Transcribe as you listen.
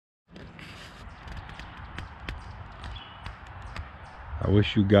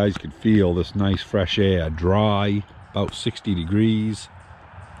wish you guys could feel this nice fresh air. Dry, about 60 degrees.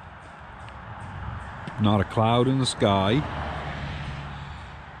 Not a cloud in the sky.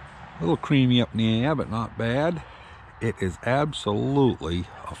 A little creamy up in the air, but not bad. It is absolutely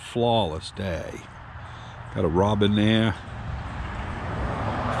a flawless day. Got a robin there,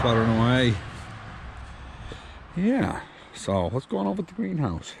 fluttering away. Yeah, so let's go on over to the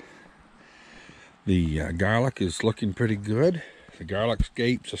greenhouse. The garlic is looking pretty good. The garlic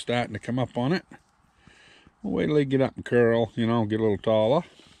scapes are starting to come up on it. We'll wait till they get up and curl, you know, get a little taller.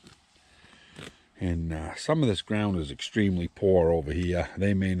 And some of this ground is extremely poor over here.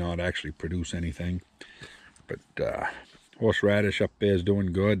 They may not actually produce anything. But horseradish up there is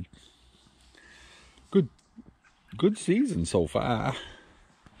doing good. Good season so far.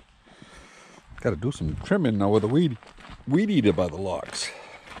 Got to do some trimming now with a weed eater by the looks.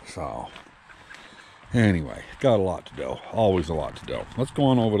 So, anyway, got a lot to do. Always a lot to do. Let's go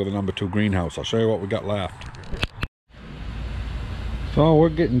on over to the number 2 greenhouse. I'll show you what we got left. So we're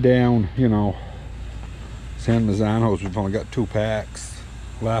getting down, you know, San Mazzanos. We've only got 2 packs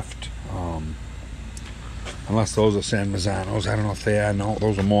left. Unless those are San Mazzanos. I don't know if they are. No,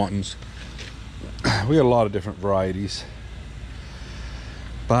 those are Mortons. We got a lot of different varieties.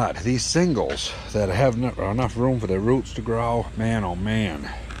 But these singles that have enough room for their roots to grow, man, oh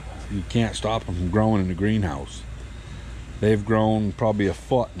man, you can't stop them from growing in the greenhouse. They've grown probably a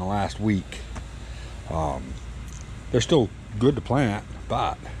foot in the last week. They're still good to plant,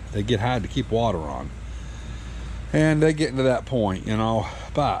 but they get hard to keep water on. And they get into that point, you know,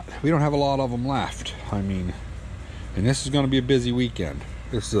 but we don't have a lot of them left. I mean, and this is going to be a busy weekend.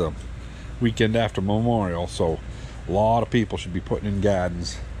 This is a weekend after Memorial, so a lot of people should be putting in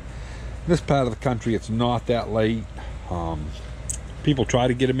gardens. In this part of the country, it's not that late. People try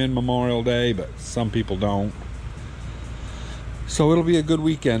to get them in Memorial Day, but some people don't. So it'll be a good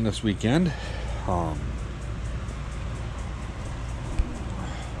weekend this weekend. Got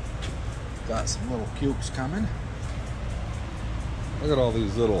some little cukes coming. Look at all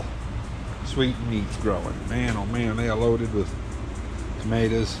these little sweet meats growing. Man, oh man, they are loaded with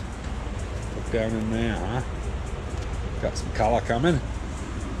tomatoes. Look down in there, huh? Got some color coming.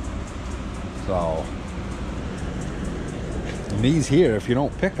 So, and these here, if you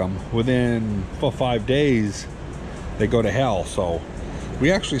don't pick them, within 4 or 5 days, they go to hell. So,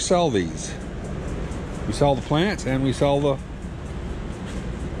 we actually sell these. We sell the plants and we sell the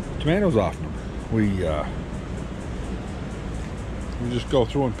tomatoes off them. We just go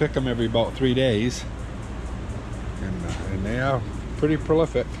through and pick them every about 3 days, and they are pretty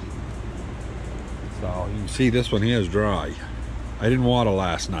prolific. So you can see this one here is dry. I didn't water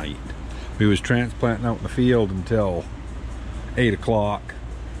last night. We was transplanting out in the field until 8 o'clock.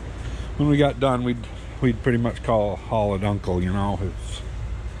 When we got done, we'd pretty much haul it uncle, you know.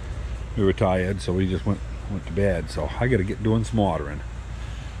 We were tired, so we just went to bed. So I got to get doing some watering.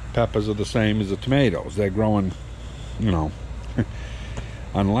 Peppers are the same as the tomatoes. They're growing, you know,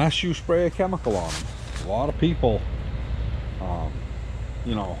 unless you spray a chemical on them. A lot of people,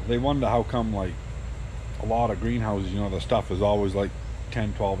 you know, they wonder how come, like, a lot of greenhouses, you know, the stuff is always like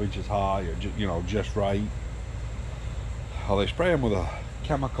 10, 12 inches high, or you know, just right. Well, they spray them with a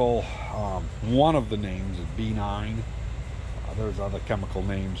chemical. One of the names is B9. There's other chemical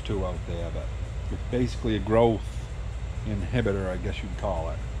names too out there, but it's basically a growth inhibitor, I guess you'd call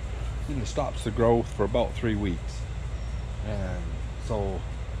it. And it stops the growth for about 3 weeks. And so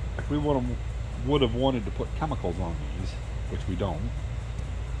if we would have wanted to put chemicals on these, which we don't,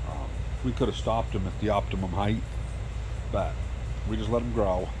 we could have stopped them at the optimum height, but we just let them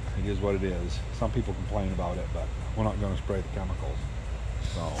grow. It is what it is. Some people complain about it, but we're not going to spray the chemicals.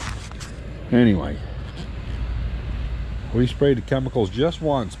 So anyway, we sprayed the chemicals just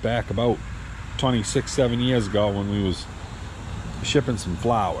once back about 26-7 years ago when we was shipping some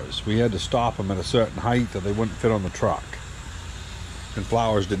flowers. We had to stop them at a certain height that they wouldn't fit on the truck, and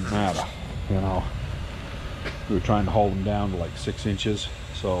flowers didn't matter, you know. We were trying to hold them down to like 6 inches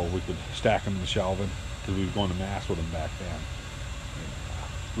so we could stack them in the shelving, because we were going to mass with them back then. And,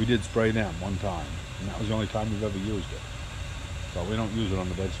 we did spray them one time, and that was the only time we've ever used it. So we don't use it on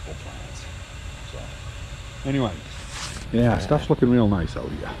the vegetable plants. So anyway, yeah, stuff's looking real nice out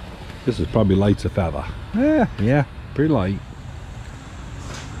here. This is probably light's a feather. Yeah, pretty light.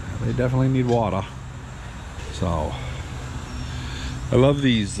 They definitely need water. So I love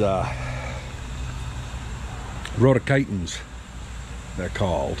these rhodocitons, they're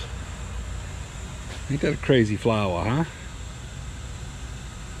called. Ain't that a crazy flower, huh?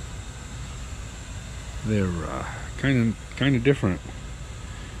 They're kind of different,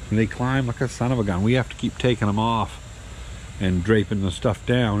 and they climb like a son of a gun. We have to keep taking them off and draping the stuff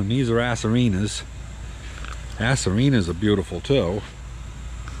down. And these are Acerrinas. Acerrinas are beautiful too.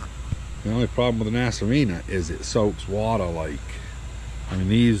 The only problem with an Acerrina is it soaks water like, I mean,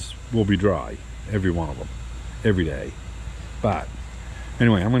 these will be dry, every one of them, every day. But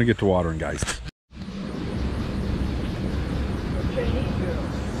anyway, I'm gonna get to watering, guys.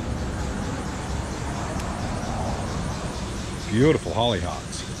 Beautiful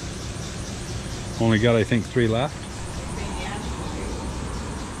hollyhocks. Only got, I think, 3 left.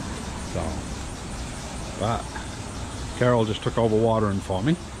 So, but Carol just took over watering for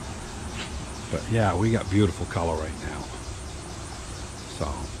me. But yeah, we got beautiful color right now.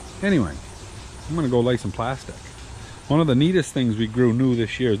 So anyway, I'm gonna go lay some plastic. One of the neatest things we grew new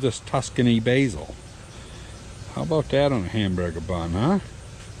this year is this Tuscany basil. How about that on a hamburger bun, huh?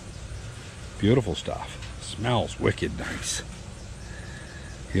 Beautiful stuff. Smells wicked nice.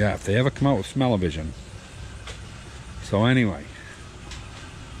 Yeah, if they ever come out with smell-o-vision. So anyway,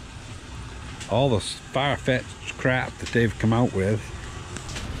 all the far-fetched crap that they've come out with,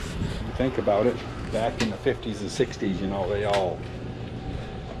 if you think about it, back in the 50s and 60s, you know, they all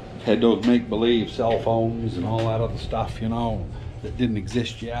had those make-believe cell phones and all that other stuff, you know, that didn't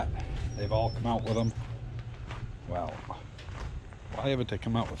exist yet. They've all come out with them. Well, why haven't they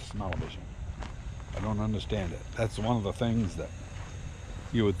come out with smell-o-vision? I don't understand it. That's one of the things that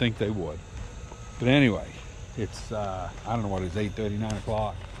you would think they would. But anyway, it's I don't know what it is, 8:30, 9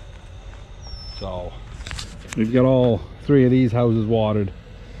 o'clock. So we've got all 3 of these houses watered.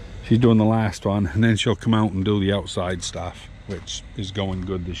 She's doing the last one, and then she'll come out and do the outside stuff, which is going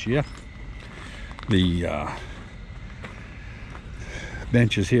good this year. The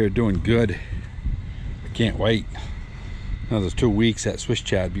benches here are doing good. I can't wait. Another 2 weeks, that Swiss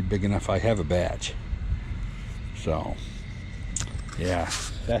chard be big enough I have a batch. So yeah,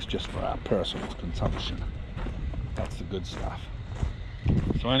 that's just for our personal consumption. That's the good stuff.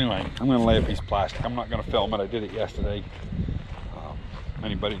 So anyway, I'm going to lay a piece of plastic. I'm not going to film it. I did it yesterday.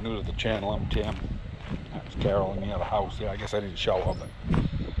 Anybody new to the channel, I'm Tim. That's Carol in the other house. Yeah, I guess I didn't show her, but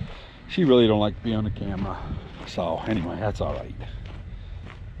she really don't like to be on the camera. So anyway, that's all right.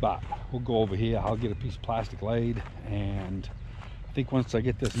 But we'll go over here. I'll get a piece of plastic laid, and I think once I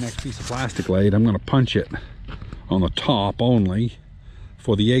get this next piece of plastic laid, I'm going to punch it on the top only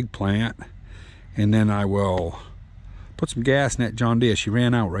for the eggplant, and then I will put some gas in that John Deere. She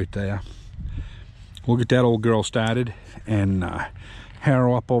ran out right there. We'll get that old girl started and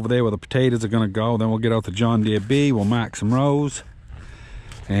harrow up over there where the potatoes are going to go. Then we'll get out the John Deere B. We'll mark some rows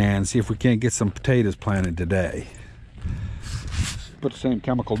and see if we can't get some potatoes planted today. Put the same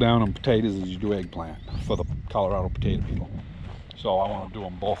chemical down on potatoes as you do eggplant for the Colorado potato people. So I want to do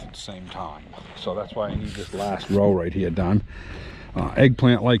them both at the same time. So that's why I need this last row right here done.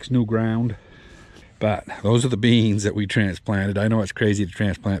 Eggplant likes new ground, but those are the beans that we transplanted. I know it's crazy to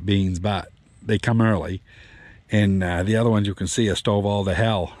transplant beans, but they come early. And the other ones you can see are stove all to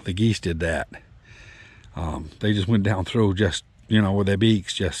hell. The geese did that. They just went down through, just, you know, with their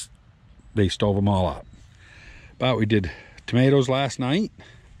beaks, just, they stove them all up. But we did tomatoes last night.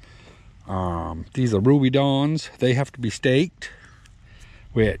 These are Ruby Dawns. They have to be staked,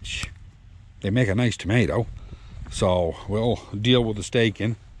 which they make a nice tomato. So we'll deal with the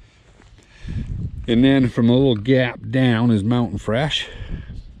staking. And then from a little gap down is Mountain Fresh.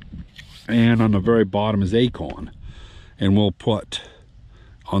 And on the very bottom is Acorn. And we'll put,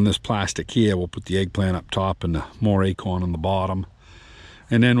 on this plastic here, we'll put the eggplant up top and the more Acorn on the bottom.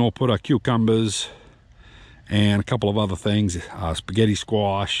 And then we'll put our cucumbers and a couple of other things, spaghetti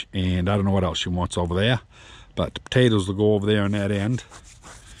squash, and I don't know what else she wants over there. But the potatoes will go over there on that end.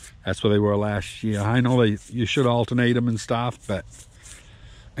 That's where they were last year. I know you should alternate them and stuff, but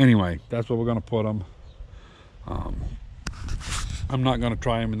anyway, that's where we're going to put them. I'm not going to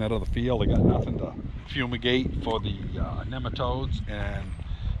try them in that other field. I got nothing to fumigate for the nematodes, and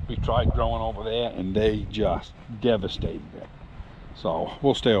we tried growing over there, and they just devastated it. So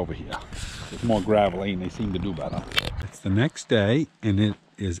we'll stay over here. It's more gravelly, and they seem to do better. It's the next day, and it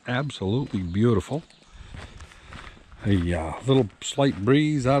is absolutely beautiful. A little slight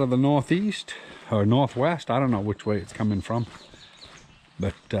breeze out of the northeast or northwest. I don't know which way it's coming from,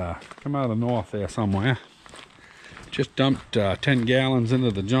 but come out of the north there somewhere. Just dumped 10 gallons into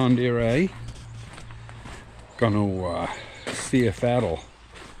the John Deere A. Gonna see if that'll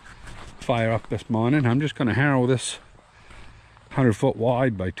fire up this morning. I'm just gonna harrow this 100-foot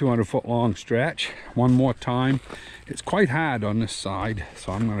wide by 200-foot long stretch one more time. It's quite hard on this side,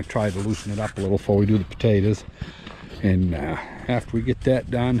 so I'm gonna try to loosen it up a little before we do the potatoes. And after we get that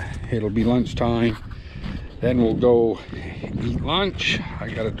done, it'll be lunchtime, Then we'll go eat lunch. I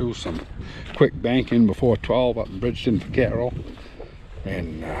gotta do some quick banking before 12 up in Bridgeton for Carol.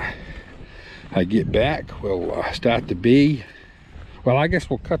 And I get back, we'll start the bee. Well, I guess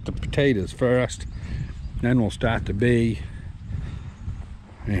we'll cut the potatoes first, then we'll start the bee,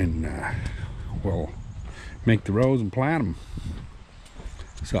 and we'll make the rows and plant them.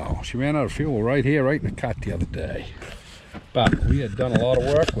 So she ran out of fuel right here, right in the cut the other day, but we had done a lot of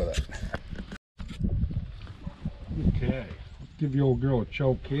work with it. Okay, give the old girl a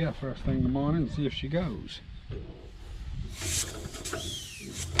choke here first thing in the morning and see if she goes.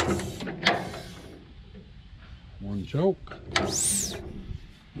 One choke.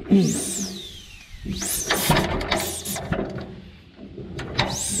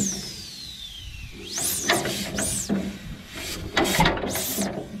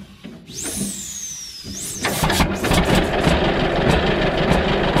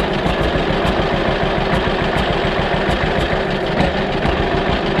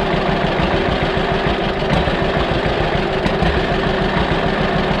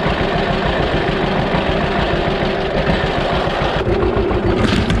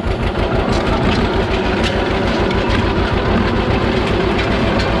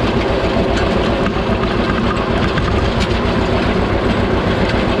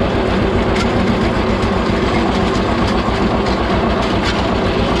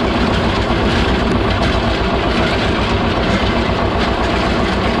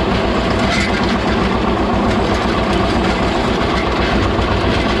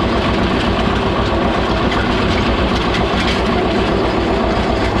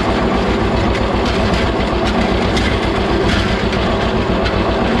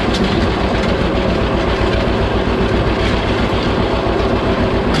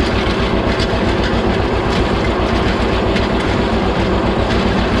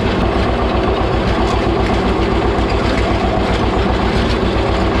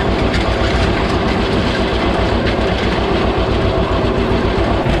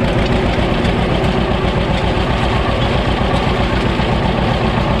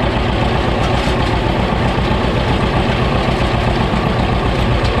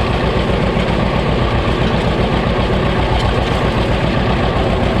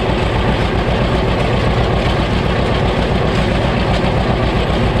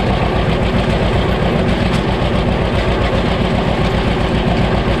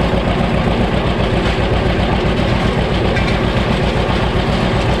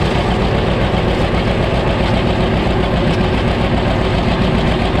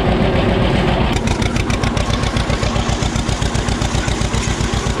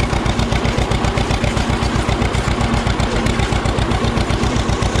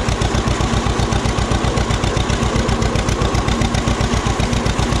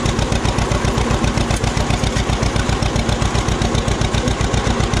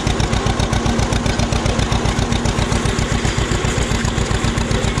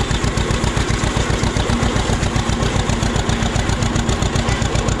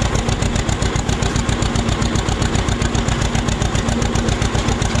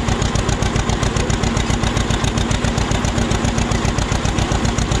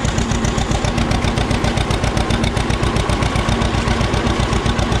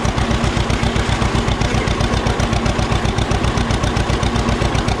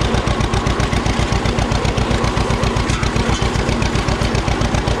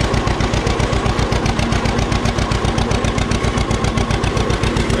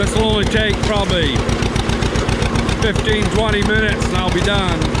 This will only take probably 15-20 minutes and I'll be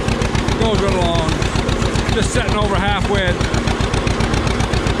done. Goes right along. Just setting over halfway.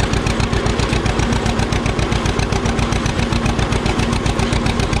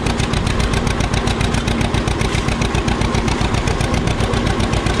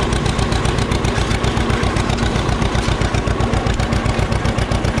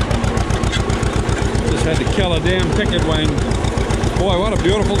 Just had to kill a damn picket wing. Boy, what a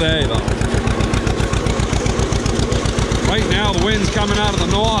beautiful day, though. Right now, the wind's coming out of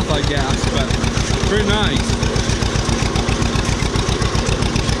the north, I guess, but pretty nice.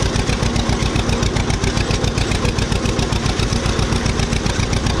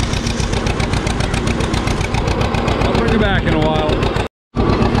 I'll bring you back in a while.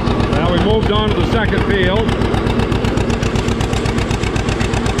 Now we moved on to the second field.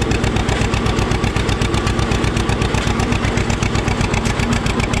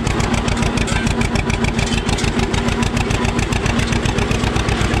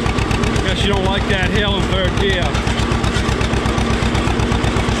 You don't like that hill in third gear.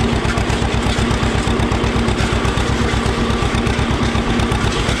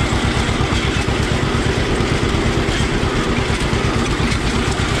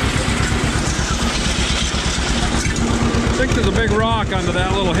 there's a big rock under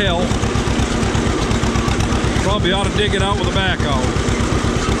that little hill. Probably ought to dig it out with a backhoe.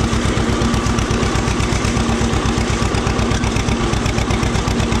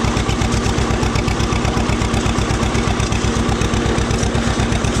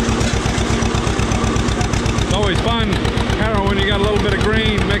 It's always fun, Harold, when you got a little bit of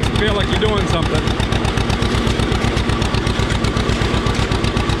green, makes it feel like you're doing something.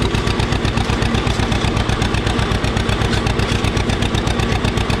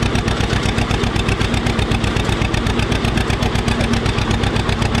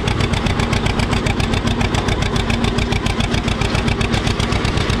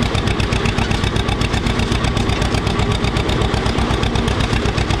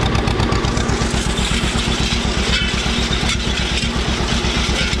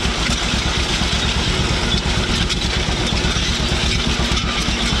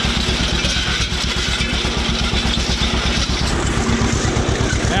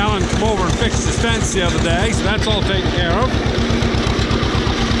 Over and fixed his fence the other day, so that's all taken care of.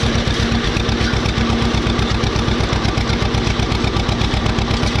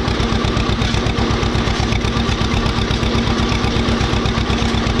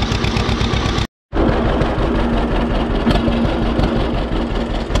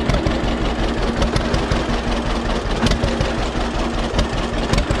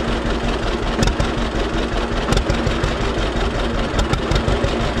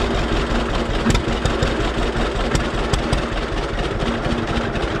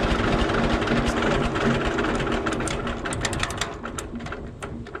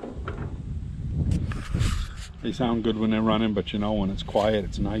 They sound good when they're running, but you know, when it's quiet,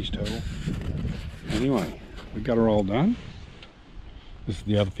 it's nice too. Anyway, we got her all done. This is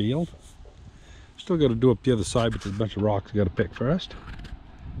the other field. Still got to do up the other side, but there's a bunch of rocks I got to pick first.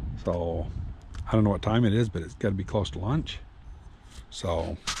 So, I don't know what time it is, but it's got to be close to lunch.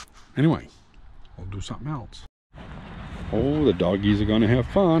 So, anyway, we'll do something else. Oh, the doggies are going to have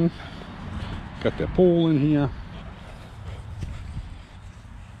fun. Got their pool in here.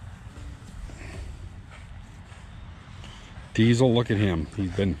 Diesel, look at him.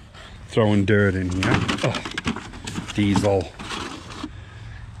 He's been throwing dirt in here. Oh, Diesel.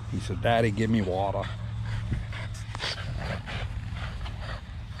 He said, "Daddy, give me water."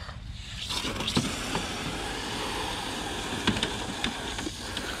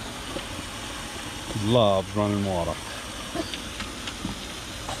 He loves running water.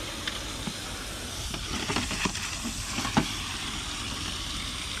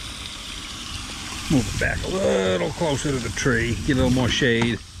 Move it back a little closer to the tree, get a little more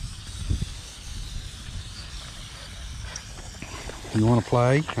shade. You want to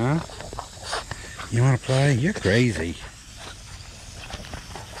play, huh? You want to play? You're crazy.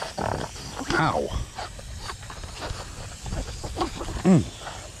 Ow.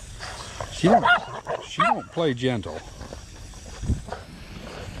 She don't play gentle.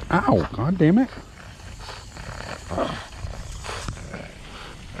 Ow, God damn it.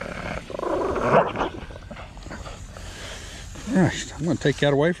 Gosh, I'm going to take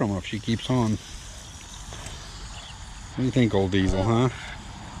that away from her if she keeps on. What do you think, old Diesel, huh?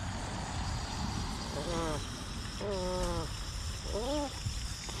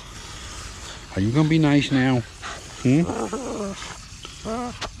 Are you going to be nice now? Hmm?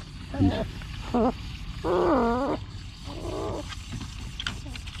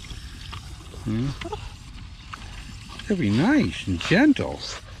 Hmm? To be nice and gentle.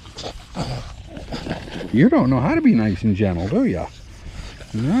 You don't know how to be nice and gentle, do you?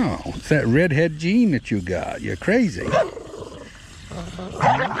 No, it's that redhead gene that you got. You're crazy.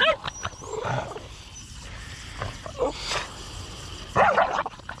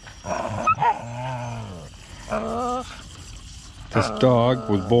 This dog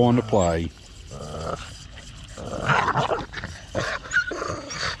was born to play.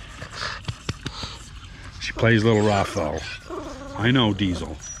 She plays a little rough though. I know,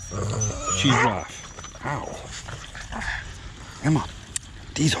 Diesel. She's rough. Ow. Come on,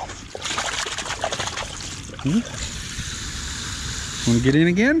 Diesel. Want to get in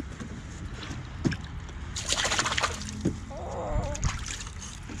again?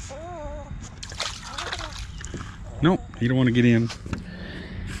 Nope, you don't want to get in.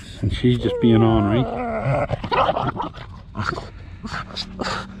 And she's just being ornery.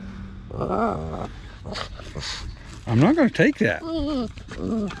 I'm not going to take that.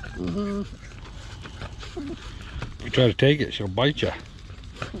 If you try to take it, she'll bite you.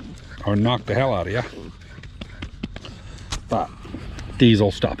 Or knock the hell out of you. But,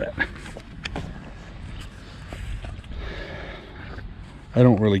 Diesel, stop it. I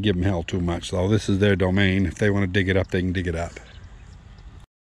don't really give them hell too much though. This is their domain. If they want to dig it up, they can dig it up.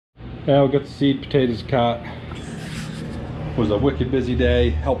 Yeah, we got the seed potatoes cut. It was a wicked busy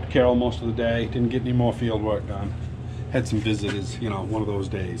day. Helped Carol most of the day. Didn't get any more field work done. Had some visitors, you know, one of those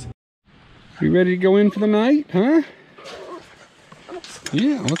days. You ready to go in for the night, huh?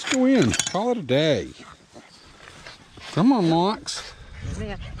 Yeah, let's go in. Call it a day. Come on, Mox.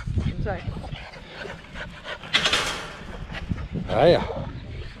 Yeah, inside. Yeah.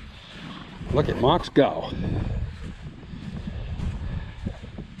 Look at Mox go.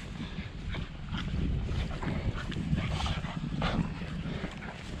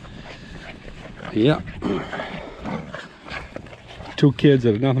 Yep. Two kids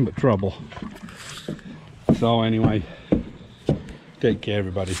that are nothing but trouble. So anyway, take care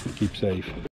everybody. Keep safe.